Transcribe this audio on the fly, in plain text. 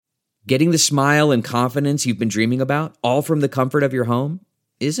Getting the smile and confidence you've been dreaming about, all from the comfort of your home,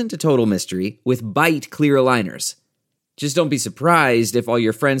 isn't a total mystery with Byte clear aligners. Just don't be surprised if all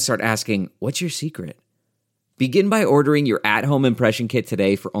your friends start asking, "What's your secret?" Begin by ordering your at-home impression kit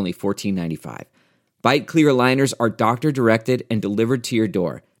today for only $14.95. Byte clear aligners are doctor-directed and delivered to your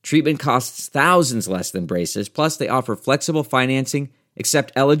door. Treatment costs thousands less than braces, plus they offer flexible financing,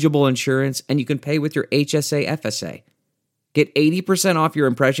 accept eligible insurance, and you can pay with your HSA FSA. Get 80% off your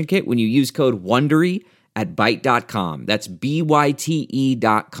impression kit when you use code WONDERY at Byte.com. That's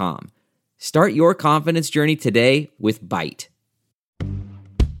BYTE.com. Start your confidence journey today with Byte.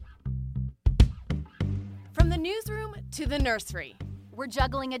 From the newsroom to the nursery, we're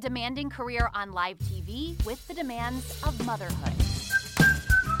juggling a demanding career on live TV with the demands of motherhood.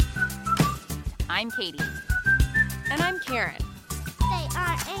 I'm Katie. And I'm Karen. They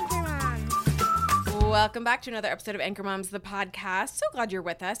are Anchor Moms. Welcome back to another episode of Anchor Moms, the podcast. So glad you're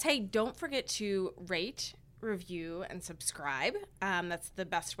with us. Hey, don't forget to rate, review, and subscribe. That's the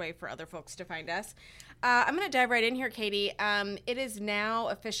best way for other folks to find us. I'm going to dive right in here, Katie. It is now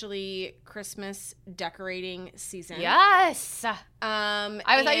officially Christmas decorating season. Yes.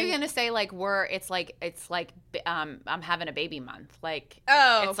 I thought you were gonna say I'm having a baby month.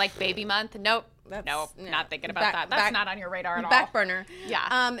 It's like baby month. Nope. Not thinking about that. That's not on your radar at all. Back burner.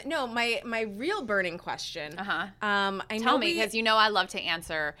 Yeah. No, my real burning question. Tell me, because I love to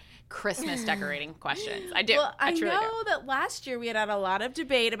answer Christmas decorating questions. I do. Well, I truly know do. that last year we had a lot of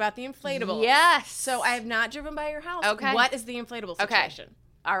debate about the inflatables. Yes. So I have not driven by your house. Okay. What is the inflatable situation? Okay.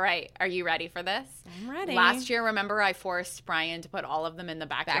 All right. Are you ready for this? I'm ready. Last year, remember, I forced Brian to put all of them in the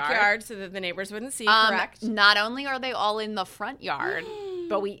backyard so that the neighbors wouldn't see, correct? Not only are they all in the front yard,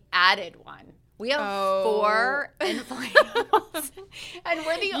 but we added one. We have 4 inflatables, and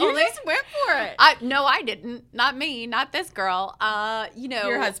we're the only. You just went for it. No, I didn't. Not me. Not this girl.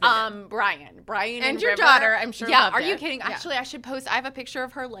 Your husband. Brian, and your River. daughter. I'm sure. Yeah. Loved Are it. you kidding? Actually, I should post. I have a picture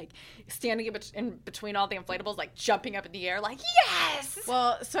of her standing in between all the inflatables, jumping up in the air, yes.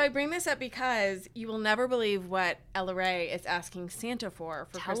 Well, so I bring this up because you will never believe what Ella Ray is asking Santa for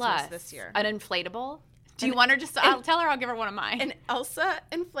Christmas this year. An inflatable. Do you want her I'll tell her. I'll give her one of mine. An Elsa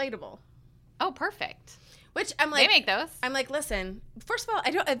inflatable. Oh, perfect. Which I'm like, they make those. I'm like, listen. First of all,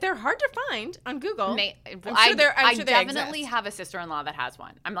 they're hard to find on Google. I definitely have a sister-in-law that has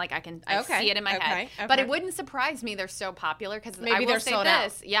one. I'm like, I see it in my head. Okay. But it wouldn't surprise me. They're so popular because maybe they're sold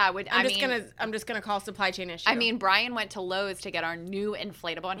out. Yeah, I'm just gonna call supply chain issue. I mean, Brian went to Lowe's to get our new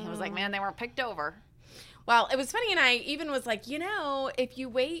inflatable, and he was like, man, they were picked over. Well, it was funny, and I even was like, if you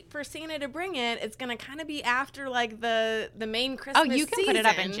wait for Santa to bring it, it's gonna kind of be after the main Christmas season. Oh, you can put it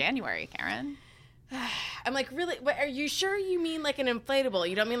up in January, Karen. I'm like, really? Are you sure you mean an inflatable?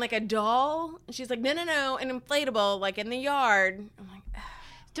 You don't mean a doll? And she's like, no, an inflatable, in the yard. I'm like,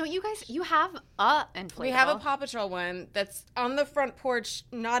 don't you guys? You have a inflatable. We have a Paw Patrol one that's on the front porch,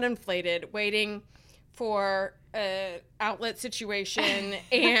 not inflated, waiting for outlet situation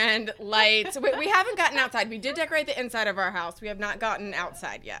and lights. We haven't gotten outside. We did decorate the inside of our house. We have not gotten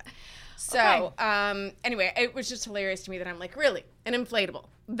outside yet. So, anyway, it was just hilarious to me that I'm like, really? An inflatable?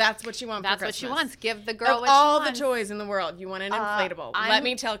 That's what you want for Christmas? That's what she wants. Give the girl what she all wants. the toys in the world, you want an inflatable. Let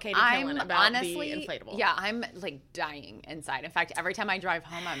me tell Katie Killen about the inflatable. Yeah, I'm dying inside. In fact, every time I drive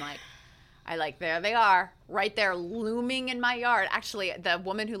home, there they are, right there, looming in my yard. Actually, the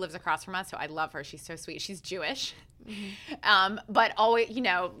woman who lives across from us, so I love her. She's so sweet. She's Jewish. Mm-hmm. But always,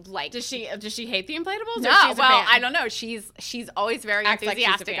 does she hate the inflatables? No, well, I don't know. She's always very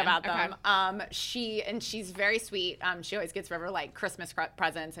enthusiastic about them. Okay. She's very sweet. She always gets River Christmas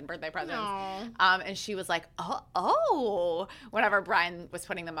presents and birthday presents. And she was like, oh, whenever Brian was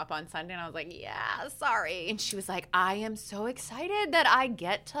putting them up on Sunday, and I was like, yeah, sorry. And she was like, I am so excited that I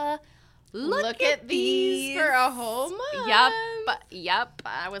get to look at these for a whole month. Yep.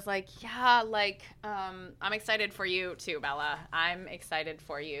 I was like, yeah, I'm excited for you too, Bella. I'm excited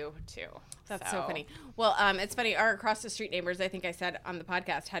for you too. That's so funny. Well, it's funny. Our across the street neighbors, I think I said on the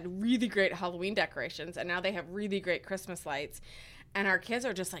podcast, had really great Halloween decorations, and now they have really great Christmas lights. And our kids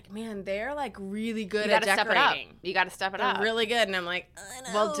are just like, man, they're really good at decorating. You got to step it up. They're really good. And I'm like, I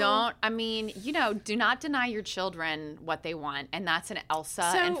know. Well, do not deny your children what they want. And that's an Elsa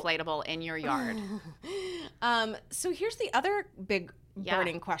inflatable in your yard. So here's the other big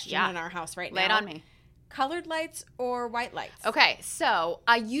burning question in our house right now. Lay it on me. Colored lights or white lights? Okay. So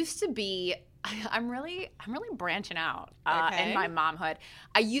I used to be, I'm really branching out in my momhood.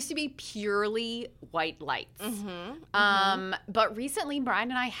 I used to be purely white lights. But recently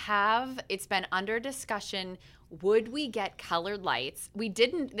Brian and I it's been under discussion would we get colored lights? We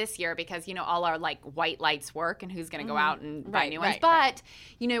didn't this year because, all our like white lights work and who's going to go out and buy new ones. But,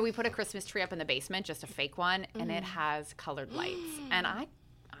 we put a Christmas tree up in the basement, just a fake one, and it has colored lights. And I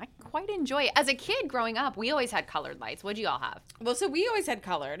quite enjoy it. As a kid growing up, we always had colored lights. What'd you all have? Well, so we always had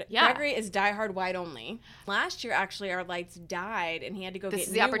colored. Yeah. Gregory is diehard white only. Last year, actually, our lights died, and he had to go get new ones. This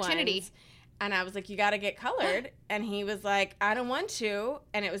is the opportunity. And I was like, you got to get colored. And he was like, I don't want to.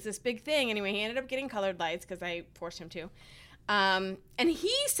 And it was this big thing. Anyway, he ended up getting colored lights because I forced him to. And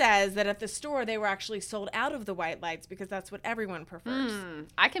he says that at the store, they were actually sold out of the white lights because that's what everyone prefers.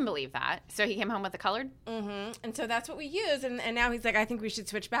 I can believe that. So he came home with the colored? Mm-hmm. And so that's what we use. And now he's like, I think we should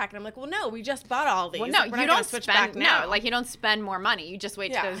switch back. And I'm like, well, no, we just bought all these. Well, no, we're you not don't switch spend, back now. you don't spend more money. You just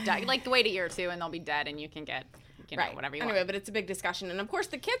wait till Yeah. those die. Like, wait a year or two and they'll be dead and you can get, whatever you Anyway, want. but it's a big discussion. And of course,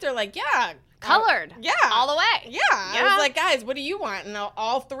 the kids are like, yeah. Colored. Yeah. All the way. Yeah. I was like, guys, what do you want? And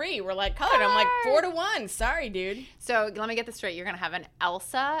all three were like colored. I'm like, 4-1. Sorry, dude. So let me get this straight. You're going to have an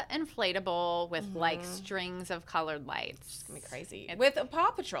Elsa inflatable with like strings of colored lights. It's going to be crazy. With a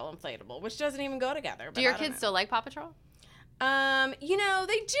Paw Patrol inflatable, which doesn't even go together. Do your kids still like Paw Patrol?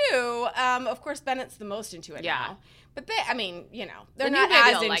 They do. Of course, Bennett's the most into it now. But they're The not new baby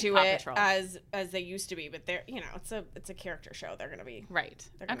as will like into Paw it Patrol. as they used to be. But they're, it's a character show. They're gonna be Right.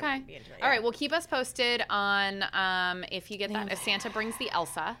 They're gonna Okay. be into it, All right. Well, keep us posted on if you get that. Yeah. If Santa brings the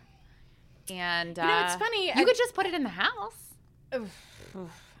Elsa, and it's funny. You could just put it in the house.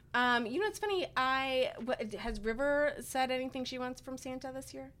 It's funny. Has River said anything she wants from Santa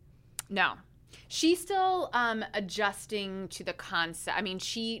this year? No. She's still adjusting to the concept. I mean,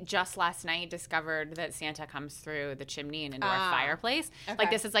 she just last night discovered that Santa comes through the chimney and into our fireplace. Okay.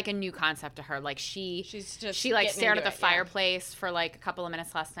 Like, this is like a new concept to her. Like, she getting stared at into the it, fireplace for like a couple of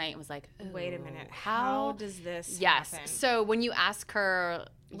minutes last night and was like, Wait a minute. How does this Yes. happen? So when you ask her,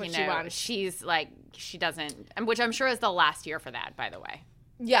 What she wants. she's like, she doesn't, and which I'm sure is the last year for that, by the way.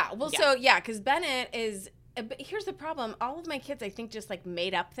 Yeah. Well, so, because Bennett is... But here's the problem. All of my kids, I think, just like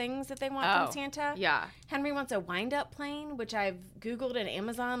made up things that they want from Santa. Yeah. Henry wants a wind-up plane, which I've Googled and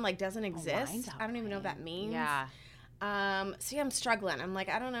Amazon doesn't exist. wind-up I don't even know what that means. Yeah. See, I'm struggling. I'm like,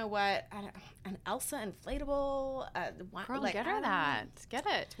 I don't know what an Elsa inflatable. Girl, like, get I her don't know. that. Get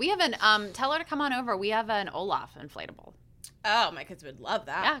it. We have tell her to come on over. We have an Olaf inflatable. Oh, my kids would love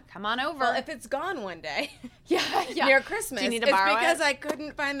that. Yeah, come on over. Well, if it's gone one day yeah. near Christmas, Do you need to it's borrow because it? I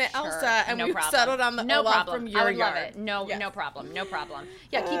couldn't find the Sure. Elsa, and No we problem. settled on the No Olaf problem. from your I would yard. love it. No problem.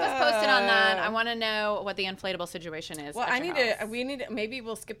 Yeah, keep us posted on that. I want to know what the inflatable situation is. Well, at your house. we need to, maybe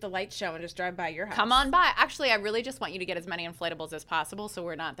we'll skip the light show and just drive by your house. Come on by. Actually, I really just want you to get as many inflatables as possible so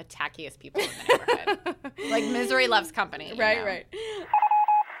we're not the tackiest people in the neighborhood. Like, misery loves company. you know? Right.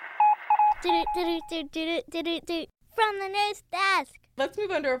 From the news desk. Let's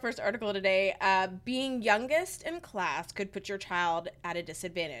move on to our first article today. Being youngest in class could put your child at a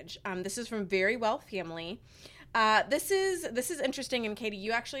disadvantage. This is from Very Well Family. This is interesting, and Katie,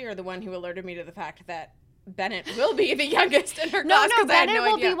 you actually are the one who alerted me to the fact that Bennett will be the youngest in her class. No, 'cause I had Bennett no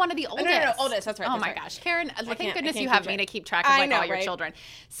will idea. be one of the oldest. No, oldest. That's right. Oh that's my right. gosh, Karen! Thank can't goodness keep you have track. me to keep track of I know, all your right? children.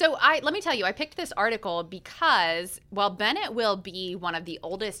 So let me tell you, I picked this article because Bennett will be one of the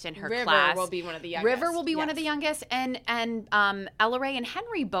oldest in her River class. will be one of the youngest. River will be one of the Yes. youngest, and Ella Ray and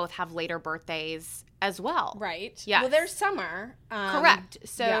Henry both have later birthdays as well. Right. Yes. Well, there's summer. Correct.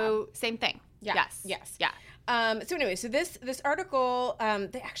 So same thing. Yeah. Yes. Yeah. So anyway, so this article,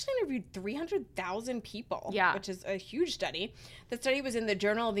 they actually interviewed 300,000 people, Yeah. which is a huge study. The study was in the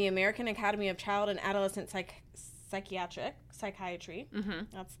Journal of the American Academy of Child and Adolescent Psychiatry. Mm-hmm.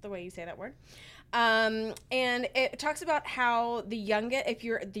 That's the way you say that word. And it talks about how if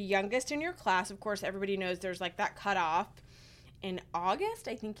you're the youngest in your class, of course, everybody knows there's like that cutoff in August,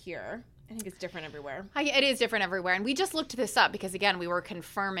 I think here. I think it's different everywhere. It is different everywhere. And we just looked this up because, again, we were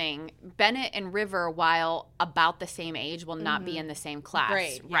confirming Bennett and River, while about the same age, will not be in the same class.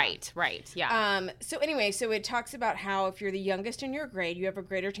 Grade, yeah. Right. Yeah. So anyway, so it talks about how if you're the youngest in your grade, you have a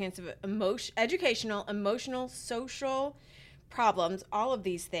greater chance of educational, emotional, social problems, all of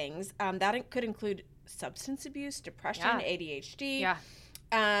these things. That could include substance abuse, depression, Yeah. ADHD. Yeah.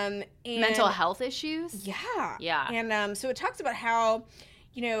 And Mental health issues. Yeah. Yeah. And so it talks about how,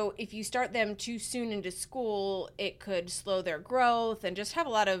 if you start them too soon into school, it could slow their growth and just have a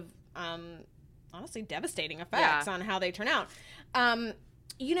lot of, honestly, devastating effects on how they turn out. I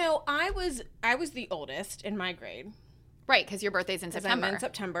was the oldest in my grade. Right, because your birthday's in September. I'm in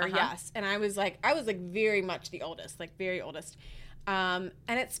September, yes. And I was very much the oldest, like very oldest. And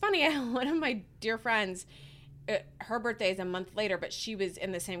it's funny, one of my dear friends, her birthday is a month later, but she was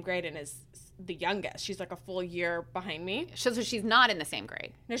in the same grade and is the youngest. She's like a full year behind me. So she's not in the same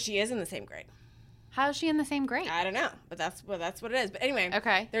grade. No, she is in the same grade. How is she in the same grade? I don't know, but that's what it is. But anyway,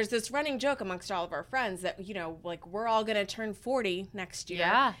 Okay. There's this running joke amongst all of our friends that, you know, like, we're all gonna turn 40 next year,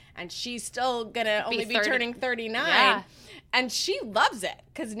 Yeah. and she's still gonna only be 30. turning 39, Yeah. and she loves it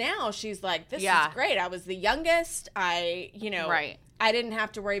because now she's like, this Yeah. is great. I was the youngest. Right. I didn't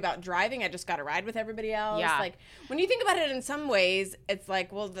have to worry about driving. I just got to ride with everybody else. Yeah. Like, when you think about it in some ways, it's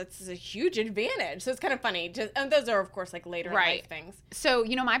like, well, that's a huge advantage. So it's kind of funny. And those are, of course, like later in life things. So,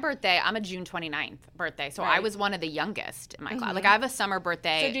 you know, my birthday, I'm a June 29th birthday. So I Right. was one of the youngest in my class. Like, I have a summer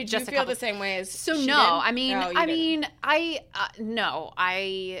birthday. So did you just feel the same way as So she no, did? I mean, Oh, you didn't. no,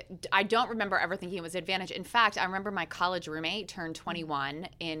 I don't remember ever thinking it was an advantage. In fact, I remember my college roommate turned 21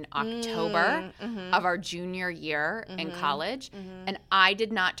 in October of our junior year in college, and I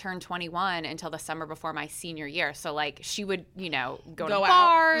did not turn 21 until the summer before my senior year. So like she would, you know, go to Go out.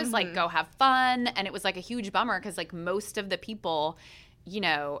 bars, like go have fun, and it was like a huge bummer because like most of the people, you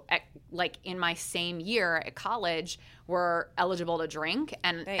know, like in my same year at college were eligible to drink,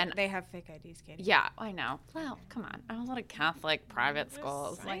 and They have fake IDs, Katie. yeah, I know. Well, come on. I was at a Catholic private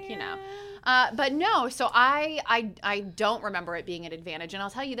schools, like, you know. But no, so I don't remember it being an advantage. And I'll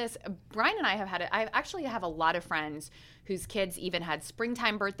tell you this, Brian and I have had it. I actually have a lot of friends whose kids even had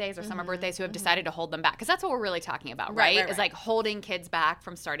springtime birthdays or summer birthdays who have decided to hold them back. Because that's what we're really talking about, right? Right. Is like holding kids back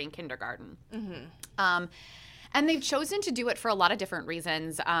from starting kindergarten. And they've chosen to do it for a lot of different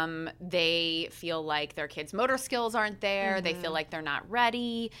reasons. They feel like their kids' motor skills aren't there. They feel like they're not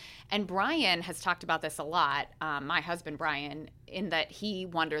ready. And Brian has talked about this a lot, my husband Brian, in that he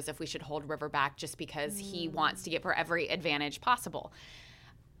wonders if we should hold River back just because he wants to give her every advantage possible.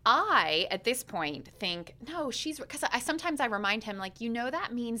 I, at this point, think, no, because sometimes I remind him, like, you know,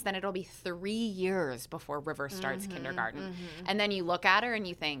 that means then it'll be 3 years before River starts kindergarten. And then you look at her and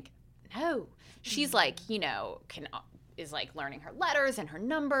you think, no, she's like, you know, is like learning her letters and her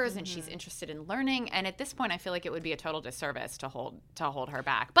numbers and she's interested in learning. And at this point, I feel like it would be a total disservice to hold her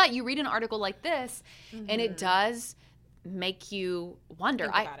back. But you read an article like this and it does make you wonder.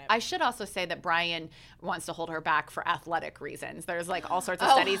 Think about it. I should also say that Brian wants to hold her back for athletic reasons. There's like all sorts of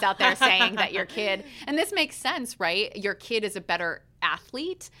studies out there saying that your kid, and this makes sense, right? Your kid is a better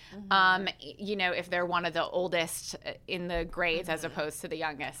athlete, you know, if they're one of the oldest in the grades as opposed to the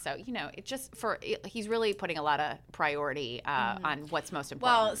youngest. So, you know, he's really putting a lot of priority on what's most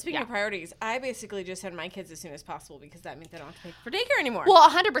important. Well, speaking of priorities, I basically just had my kids as soon as possible because that means I don't have to pay for daycare anymore. Well,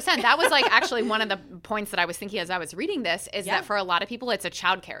 100%. That was like actually one of the points that I was thinking as I was reading this is that for a lot of people, it's a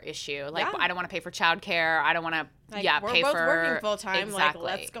childcare issue. Like, I don't want to pay for childcare. I don't want to Like, pay we're both for working full time. Exactly.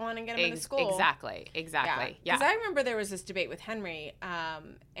 Like, let's go on and get them into school. Exactly. Yeah. Because I remember there was this debate with Henry,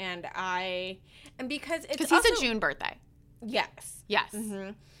 and because it's Because he's also, a June birthday. Yes. Yes.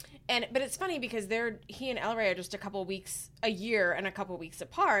 But it's funny because he and El Rey are just a year and a couple weeks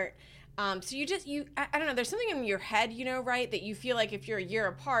apart. So I don't know, there's something in your head, you know, right, that you feel like if you're a year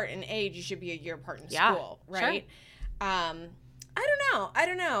apart in age, you should be a year apart in school, right? Sure. I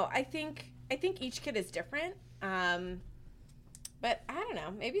don't know. I think each kid is different. But I don't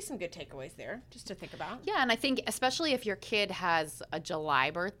know, maybe some good takeaways there just to think about. Yeah, and I think especially if your kid has a July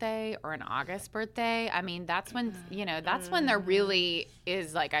birthday or an August birthday, I mean, that's when, you know, that's when there really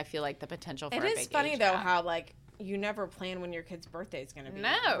is, like, I feel like the potential for a big It is funny, age though, gap. how, like, you never plan when your kid's birthday is going to be.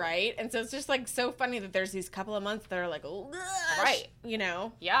 No. Right? And so it's just, like, so funny that there's these couple of months that are like, ugh, Right. you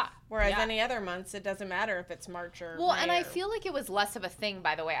know? Yeah. Whereas Yeah. any other months, it doesn't matter if it's March or Well, May and I or- feel like it was less of a thing,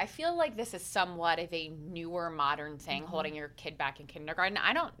 by the way. I feel like this is somewhat of a newer, modern thing, holding your kid back in kindergarten.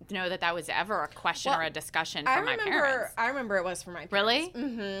 I don't know that was ever a question or a discussion for my parents. I remember it was for my parents. Really?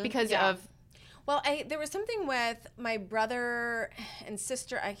 Mm-hmm. Because Yeah. of... Well, there was something with my brother and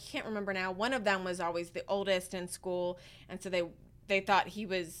sister. I can't remember now. One of them was always the oldest in school, and so they thought it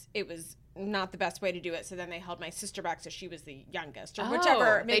was not the best way to do it. So then they held my sister back, so she was the youngest, or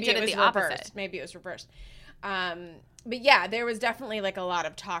whichever. they Maybe did it it was the reversed. opposite. Maybe it was reversed. But yeah, there was definitely like a lot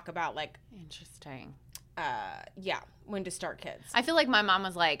of talk about like Interesting. when to start kids. I feel like my mom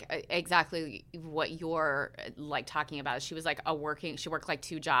was like exactly what you're like talking about. She was like she worked like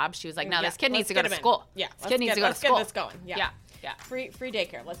 2 jobs. She was like, no, Yeah, this kid needs let's to go get to him in. school. Yeah, This kid needs to go to let's school. get this going. Yeah. Yeah. Free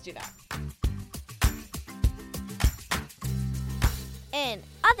daycare. Let's do that. In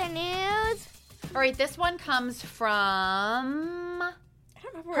other news, All right, this one comes from I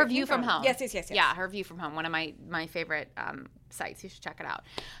don't remember where Her it View came from Home. Yes. Yeah, Her View from Home, one of my favorite sites. You should check it out.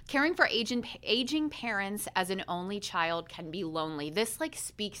 Caring for aging parents as an only child can be lonely. This like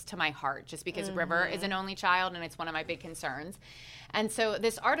speaks to my heart just because River is an only child and it's one of my big concerns. And so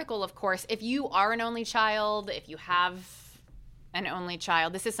this article, of course, if you are an only child, if you have an only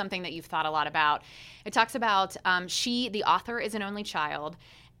child, this is something that you've thought a lot about. It talks about the author is an only child,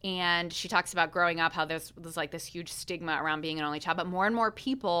 And she talks about growing up, how there's like this huge stigma around being an only child, but more and more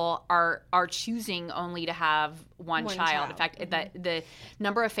people are choosing only to have one child. In fact, the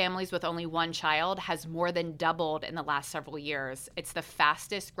number of families with only one child has more than doubled in the last several years. It's the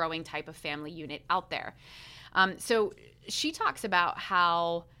fastest growing type of family unit out there. So she talks about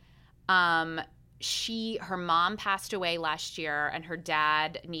how her mom passed away last year, and her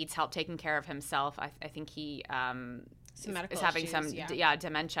dad needs help taking care of himself. I think he is having some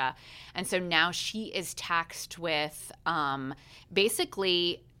dementia, and so now she is taxed with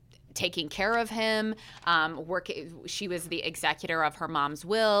basically taking care of him. She was the executor of her mom's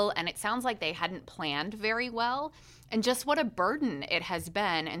will, and it sounds like they hadn't planned very well, and just what a burden it has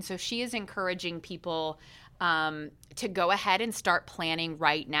been. And so she is encouraging people to go ahead and start planning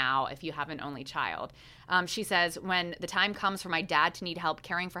right now if you have an only child. She says, when the time comes for my dad to need help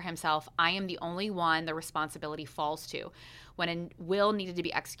caring for himself, I am the only one the responsibility falls to. When a will needed to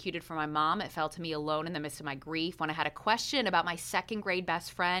be executed for my mom, it fell to me alone in the midst of my grief. When I had a question about my second grade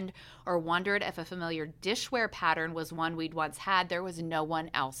best friend or wondered if a familiar dishware pattern was one we'd once had, there was no one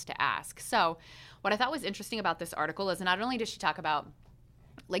else to ask. So what I thought was interesting about this article is not only does she talk about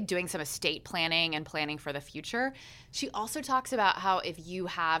like doing some estate planning and planning for the future, she also talks about how if you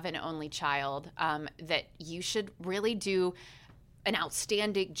have an only child, that you should really do an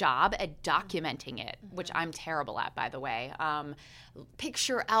outstanding job at documenting it, which I'm terrible at, by the way.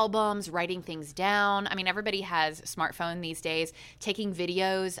 Picture albums, writing things down. I mean, everybody has a smartphone these days. Taking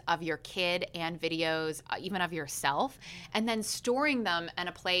videos of your kid and videos even of yourself, and then storing them in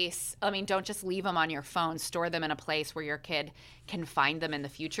a place. I mean, don't just leave them on your phone. Store them in a place where your kid can find them in the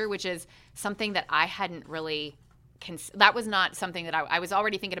future, which is something that I hadn't really that was not something that I was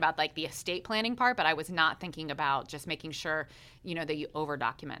already thinking about, like the estate planning part, but I was not thinking about just making sure, that you over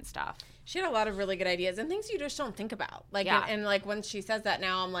document stuff. She had a lot of really good ideas and things you just don't think about. Like, yeah. and like when she says that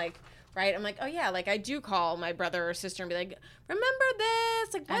now, I'm like, right? I'm like, oh yeah, like I do call my brother or sister and be like, remember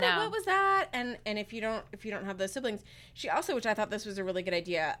this? Like, what was that? And if you don't have those siblings, she also, which I thought this was a really good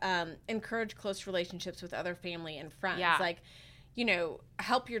idea, encourage close relationships with other family and friends. Yeah. Like,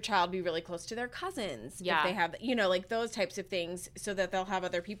 help your child be really close to their cousins if they have, like those types of things so that they'll have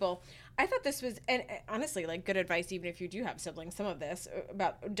other people. I thought this was, and honestly, like good advice, even if you do have siblings, some of this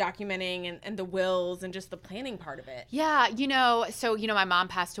about documenting and the wills and just the planning part of it. Yeah. My mom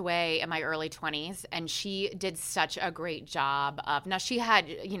passed away in my early 20s, and she did such a great job of, now she had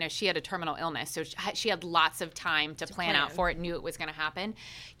a terminal illness, so she had lots of time to plan out for it, knew it was going to happen.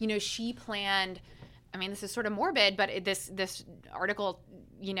 She planned, I mean, this is sort of morbid, but this article,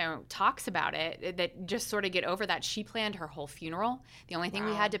 talks about it, that just sort of get over that. She planned her whole funeral. The only thing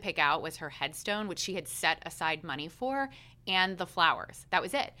we had to pick out was her headstone, which she had set aside money for, and the flowers. That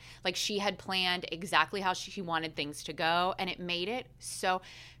was it. Like, she had planned exactly how she wanted things to go, and it made it so.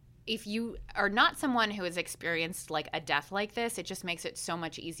 If you are not someone who has experienced like a death like this, it just makes it so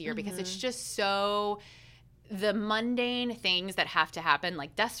much easier because it's just so. The mundane things that have to happen,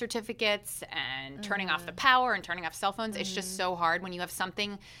 like death certificates and turning off the power and turning off cell phones, it's just so hard when you have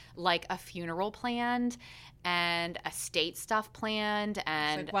something like a funeral planned and estate stuff planned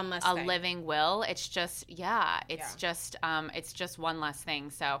and like one less a thing. living will. It's just, it's just one less thing.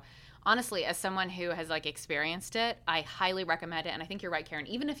 So honestly, as someone who has like experienced it, I highly recommend it. And I think you're right, Karen.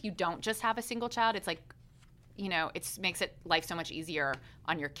 Even if you don't just have a single child, it's like, it makes life so much easier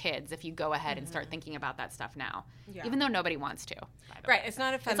on your kids if you go ahead and start thinking about that stuff now, even though nobody wants to. Right, it's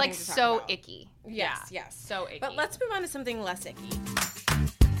not a fun It's like thing to talk so about. icky. Yes. So icky. But let's move on to something less icky.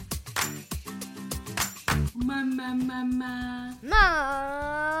 Mom's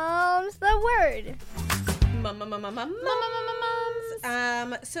the word.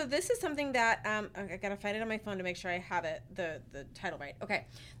 So this is something that I gotta find it on my phone to make sure I have it the title right. Okay,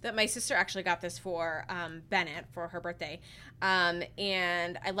 that my sister actually got this for Bennett for her birthday,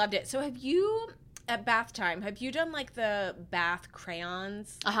 and I loved it. So have you at bath time? Have you done like the bath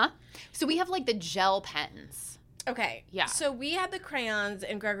crayons? So we have like the gel pens. Okay. Yeah. So we had the crayons,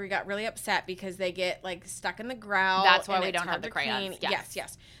 and Gregory got really upset because they get like stuck in the grout. That's why and we it's don't have hard the to crayons. clean. Yes.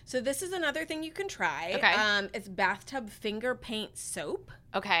 Yes. So this is another thing you can try. Okay. It's bathtub finger paint soap.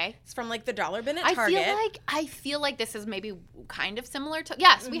 Okay. It's from like the $1 bin at Target. I feel like this is maybe kind of similar to.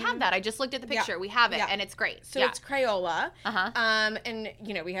 Yes, we have that. I just looked at the picture. We have it, and it's great. So it's Crayola. And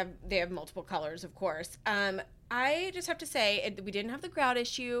they have multiple colors, of course. I just have to say we didn't have the grout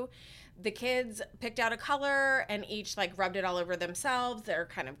issue. The kids picked out a color and each like rubbed it all over themselves. They're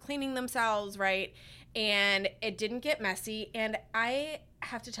kind of cleaning themselves, right? And it didn't get messy. And I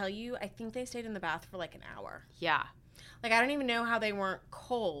have to tell you, I think they stayed in the bath for like an hour. Yeah. Like, I don't even know how they weren't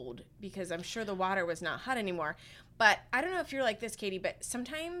cold because I'm sure the water was not hot anymore. But I don't know if you're like this, Katie, but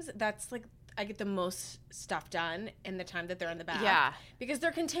sometimes that's like I get the most stuff done in the time that they're in the bath. Yeah. Because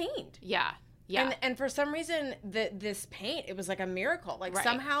they're contained. Yeah. Yeah. And for some reason, this paint, it was like a miracle. Like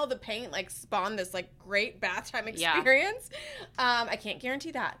somehow the paint like spawned this like great bath time experience. Yeah. I can't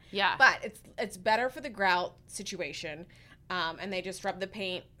guarantee that. Yeah. But it's better for the grout situation. And they just rub the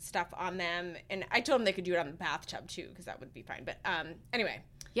paint stuff on them. And I told them they could do it on the bathtub too, because that would be fine. But anyway.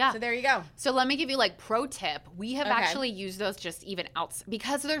 Yeah. So there you go. So let me give you like pro tip. We have actually used those just even outside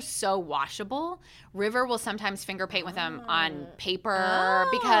because they're so washable. River will sometimes finger paint with them on paper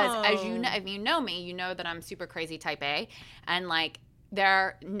because as you know, if you know me, you know that I'm super crazy type A, and like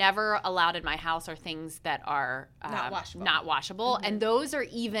they're never allowed in my house are things that are not washable. And those are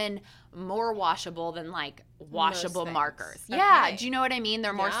even more washable than like washable markers. Okay. Yeah. Do you know what I mean?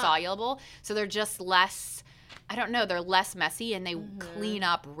 They're more soluble. So they're just less, I don't know, they're less messy and they clean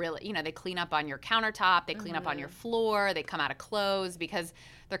up really, they clean up on your countertop, they clean up on your floor, they come out of clothes because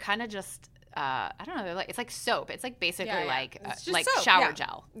they're kind of just, I don't know, it's like soap. It's like basically like soap. Shower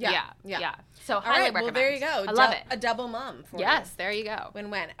gel. Yeah. So highly recommend. Well, there you go. I love it. A double mum for you. Yes, there you go.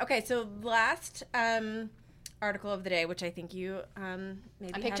 Win-win. Okay, so last article of the day, which I think you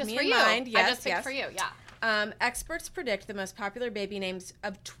maybe I picked had just me for in you. mind. Yes, I just picked for you, experts predict the most popular baby names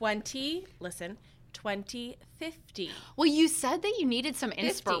of 2050. Well, you said that you needed some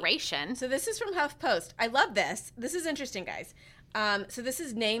inspiration. 50. So this is from HuffPost. I love this. This is interesting, guys. So this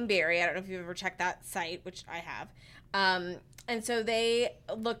is Nameberry. I don't know if you've ever checked that site, which I have. And so they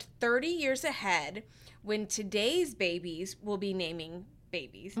looked 30 years ahead when today's babies will be naming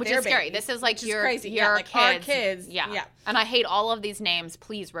babies. Which is scary. This is like your kids. Our kids. Yeah. And I hate all of these names.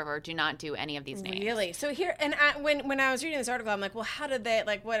 Please, River, do not do any of these names. Really? So here, and when I was reading this article, I'm like, well, how did they,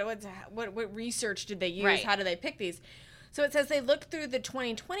 like, what research did they use? Right. How do they pick these? So it says they looked through the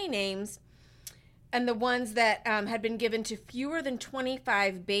 2020 names and the ones that had been given to fewer than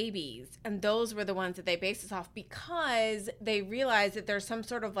 25 babies. And those were the ones that they based this off because they realized that there's some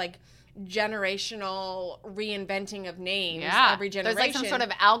sort of like generational reinventing of names every generation. There's like some sort of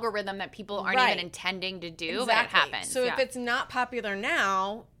algorithm that people aren't even intending to do, but it happens. So if it's not popular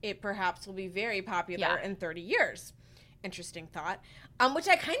now, it perhaps will be very popular in 30 years. Interesting thought. Which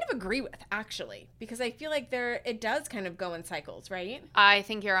I kind of agree with, actually, because I feel like it does kind of go in cycles, right? I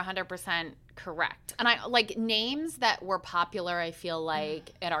think you're 100% correct. And I like names that were popular, I feel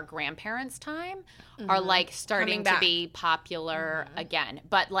like, at our grandparents' time are like starting to be popular again.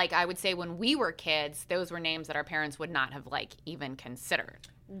 But like I would say when we were kids, those were names that our parents would not have like even considered.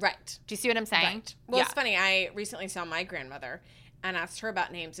 Right. Do you see what I'm saying? Right. Well, it's funny. I recently saw my grandmother and asked her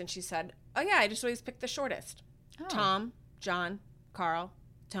about names, and she said, oh, yeah, I just always pick the shortest. Oh. Tom, John, Carl,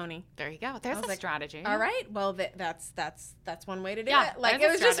 Tony. There you go. There's a strategy. All right. Well, that's one way to do it. Like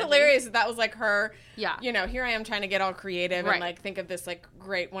it was just hilarious that was like her. Yeah. Here I am trying to get all creative and like think of this like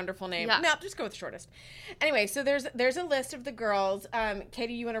great wonderful name. Yeah. No, just go with the shortest. Anyway, so there's a list of the girls.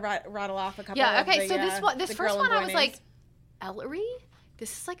 Katie, you want to rattle off a couple? Yeah. Okay. Of the, so this first one, I was names? Like, Ellery.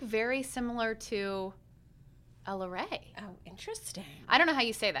 This is like very similar to Ellery. Oh, interesting. I don't know how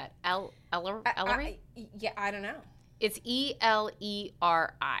you say that. Ellery. Yeah, I don't know. It's Ellery.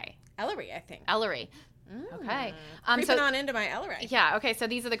 Ellery, I think. Ellery. Okay. Creeping on into my Ellery. Yeah, okay, so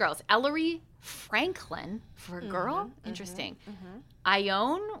these are the girls. Ellery Franklin for a girl. Interesting.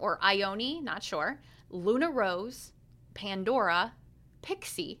 Ione or Ione, not sure. Luna Rose, Pandora,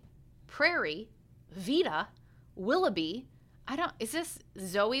 Pixie, Prairie, Vita, Willoughby. Is this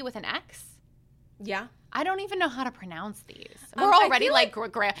Zoe with an X? Yeah. I don't even know how to pronounce these. We're already like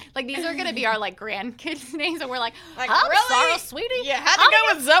these are going to be our like grandkids' names, and we're like really? Sorry, sweetie. You had to go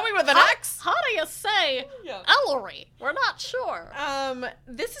with Zoe with an X. How do you say Ellery? We're not sure.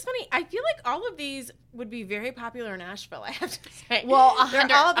 This is funny. I feel like all of these would be very popular in Asheville. I have to say. Well, they're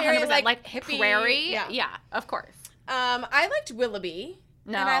all very like hippie. Prairie. Yeah, of course. I liked Willoughby.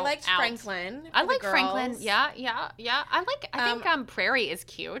 No, and I liked Franklin. I like Franklin. Yeah. I think Prairie is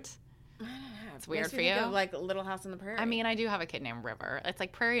cute. It's weird for you. Think of, like Little House on the Prairie. I mean, I do have a kid named River. It's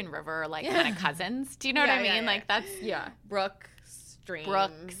like Prairie and River are like kind of cousins. Do you know what I mean? Yeah. Like that's Brook, stream,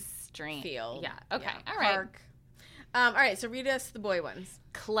 field. Yeah. Okay. Yeah. All right. Park. All right. So read us the boy ones.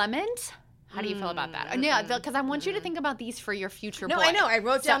 Clement. How do you feel about that? Yeah, because I want you to think about these for your future boy. No, I know. I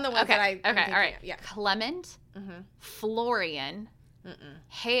wrote down the ones that I. Okay. All right. Yeah. Clement. Florian.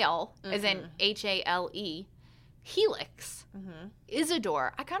 Hale, as in Hale. Helix.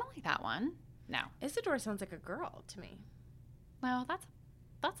 Isidore. I kind of like that one. No. Isidore sounds like a girl to me. Well, that's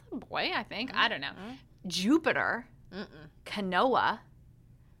a boy, I think. I don't know. Jupiter. Canoa.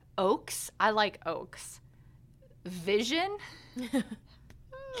 Oaks. I like Oaks. Vision,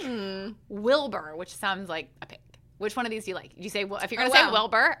 Wilbur, which sounds like a pig. Which one of these do you like? Do you say if you're gonna say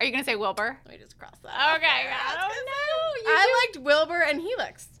Wilbur? Are you gonna say Wilbur? Let me just cross that. Okay, I don't know. I liked Wilbur and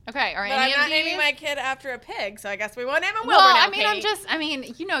Helix. Okay, are But any I'm not of these? naming my kid after a pig, so I guess we won't name him Wilbur Well, now, I mean,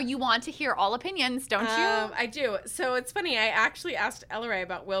 Katie. you want to hear all opinions, don't you? I do. So it's funny. I actually asked Ellery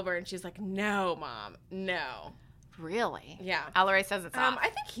about Wilbur, and she's like, "No, Mom, no." Really? Yeah. Ellery says it's off. I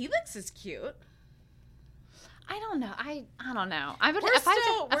think Helix is cute. I don't know. I don't know. I would We're if I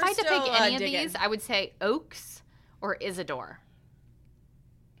had to pick still, any of digging. these, I would say Oaks or Isidore.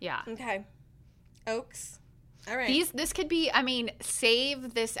 Yeah. Okay. Oaks. All right. This could be,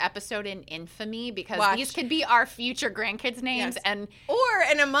 save this episode in infamy because Watch. these could be our future grandkids' names. Yes. And Or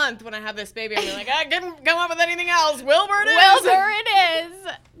in a month when I have this baby, I'm gonna be like, I couldn't come up with anything else. Wilbur it is. Wilbur it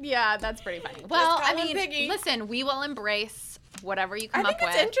is. Yeah, that's pretty funny. Well, call him Piggy. listen, we will embrace whatever you come I up think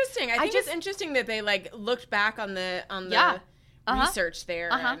with. it's interesting. I think just- it's interesting that they looked back on the Yeah. research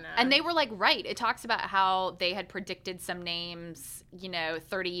there. And they were right. It talks about how they had predicted some names,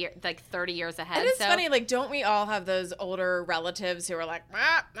 30 years ahead. It is so, funny, don't we all have those older relatives who are like,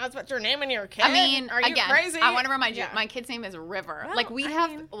 that's what you're naming your kid? Are you again, crazy? I want to remind you, Yeah. my kid's name is River. Well, we I have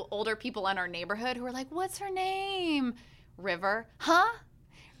mean- older people in our neighborhood who are like, what's her name? River. Huh?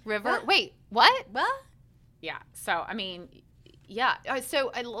 River? What? Wait, what? Well, Yeah. So, yeah.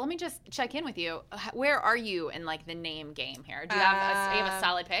 So let me just check in with you. Where are you in the name game here? Do you have a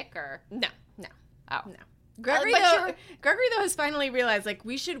solid pick or? no. Oh. No. Gregory, but Gregory though has finally realized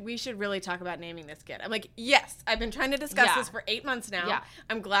we should really talk about naming this kid. I'm like, yes, I've been trying to discuss Yeah. this for 8 months now. Yeah.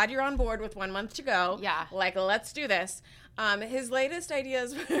 I'm glad you're on board with 1 month to go. Yeah. Let's do this. His latest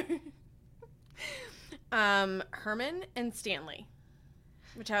ideas were Herman and Stanley,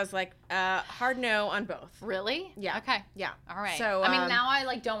 which I was like, hard no on both. Really? Yeah. Okay. Yeah. All right. So now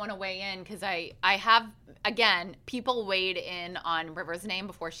I don't want to weigh in because I have again people weighed in on River's name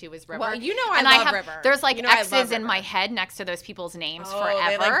before she was River. Well, you know I and love have, River. There's You know I love X's in River. my head next to those people's names Oh,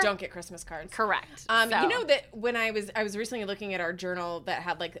 forever. they don't get Christmas cards. Correct. You So, know that when I was recently looking at our journal that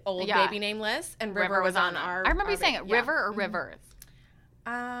had old Yeah. baby name lists, and River was on it. our. I remember our you saying ba- it. yeah. River or Rivers.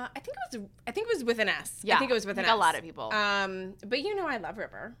 I think it was with an S. Yeah, I think it was with I an think S. a lot of people. But I love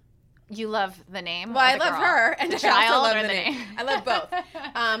River. You love the name. Well, or I the love girl? her, and the I child also love or the the name. name. I love both.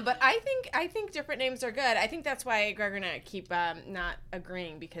 But I think different names are good. I think that's why Gregor and I keep not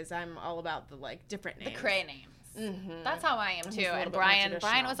agreeing because I'm all about the different names. The Cray names. Mhm. That's how I am He's too. a little And bit more Brian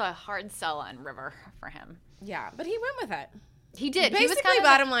traditional. was a hard sell on River for him. Yeah, but he went with it. He did. He was Basically, kind of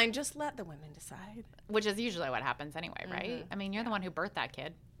bottom line, just let the women decide. which is usually what happens anyway, right? You're the one who birthed that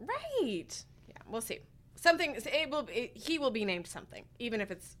kid. Right. Yeah, we'll see. He will be named something, even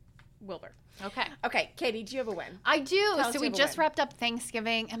if it's Wilbur. Okay. Okay, Katie, do you have a win? I do. us So you we have a just win. wrapped up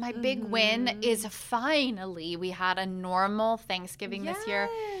Thanksgiving, and my big win is finally we had a normal Thanksgiving this year.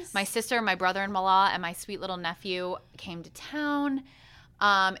 Yes. My sister, my brother-in-law, and my sweet little nephew came to town.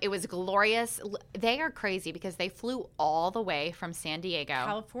 It was glorious. They are crazy because they flew all the way from San Diego.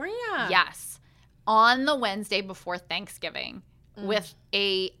 California. Yes. On the Wednesday before Thanksgiving with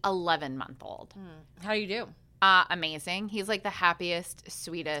a 11-month-old. How do you do? Amazing. He's the happiest,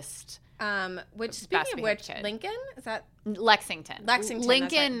 sweetest. Which Best speaking of behaved which, kid. Lincoln is that? Lexington. Lexington, that's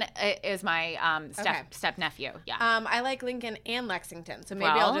Lincoln is my Okay. step nephew. Yeah. I like Lincoln and Lexington, so maybe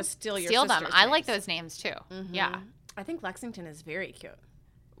I'll just steal your them. sister's I like names. those names too. Yeah. I think Lexington is very cute.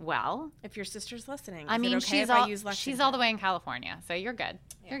 Well, If your sister's listening, I is mean, it okay she's if I all use Lexington? she's all the way in California, so you're good.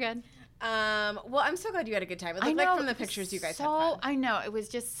 You're good. Well, I'm so glad you had a good time. It I looked know like from the it was pictures you guys had so fun. I know it was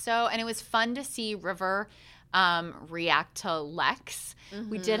just so, and it was fun to see River react to Lex.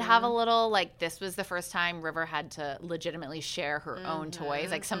 We did have a little this was the first time River had to legitimately share her own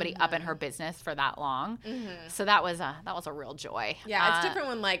toys, somebody up in her business for that long. So that was a real joy. Yeah, it's different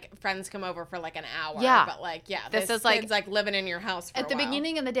when friends come over for an hour. Yeah. But This this is, kid's living in your house for At a the while.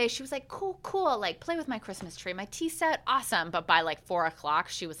 beginning of the day, she was like, cool, play with my Christmas tree. My tea set, awesome. But by 4 o'clock,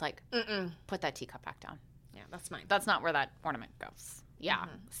 she was like, put that teacup back down. Yeah, that's mine. That's not where that ornament goes. Yeah.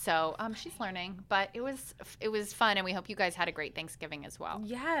 So she's learning, but it was fun, and we hope you guys had a great Thanksgiving as well.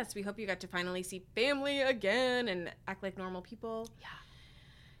 Yes, we hope you got to finally see family again and act like normal people. Yeah.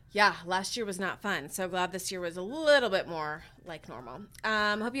 Yeah, last year was not fun. So glad this year was a little bit more like normal.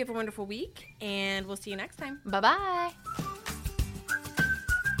 Hope you have a wonderful week, and we'll see you next time. Bye-bye.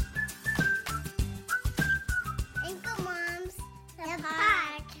 Uncle Moms, the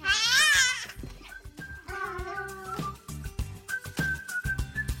podcast.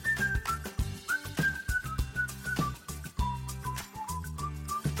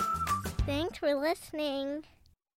 Thanks for listening.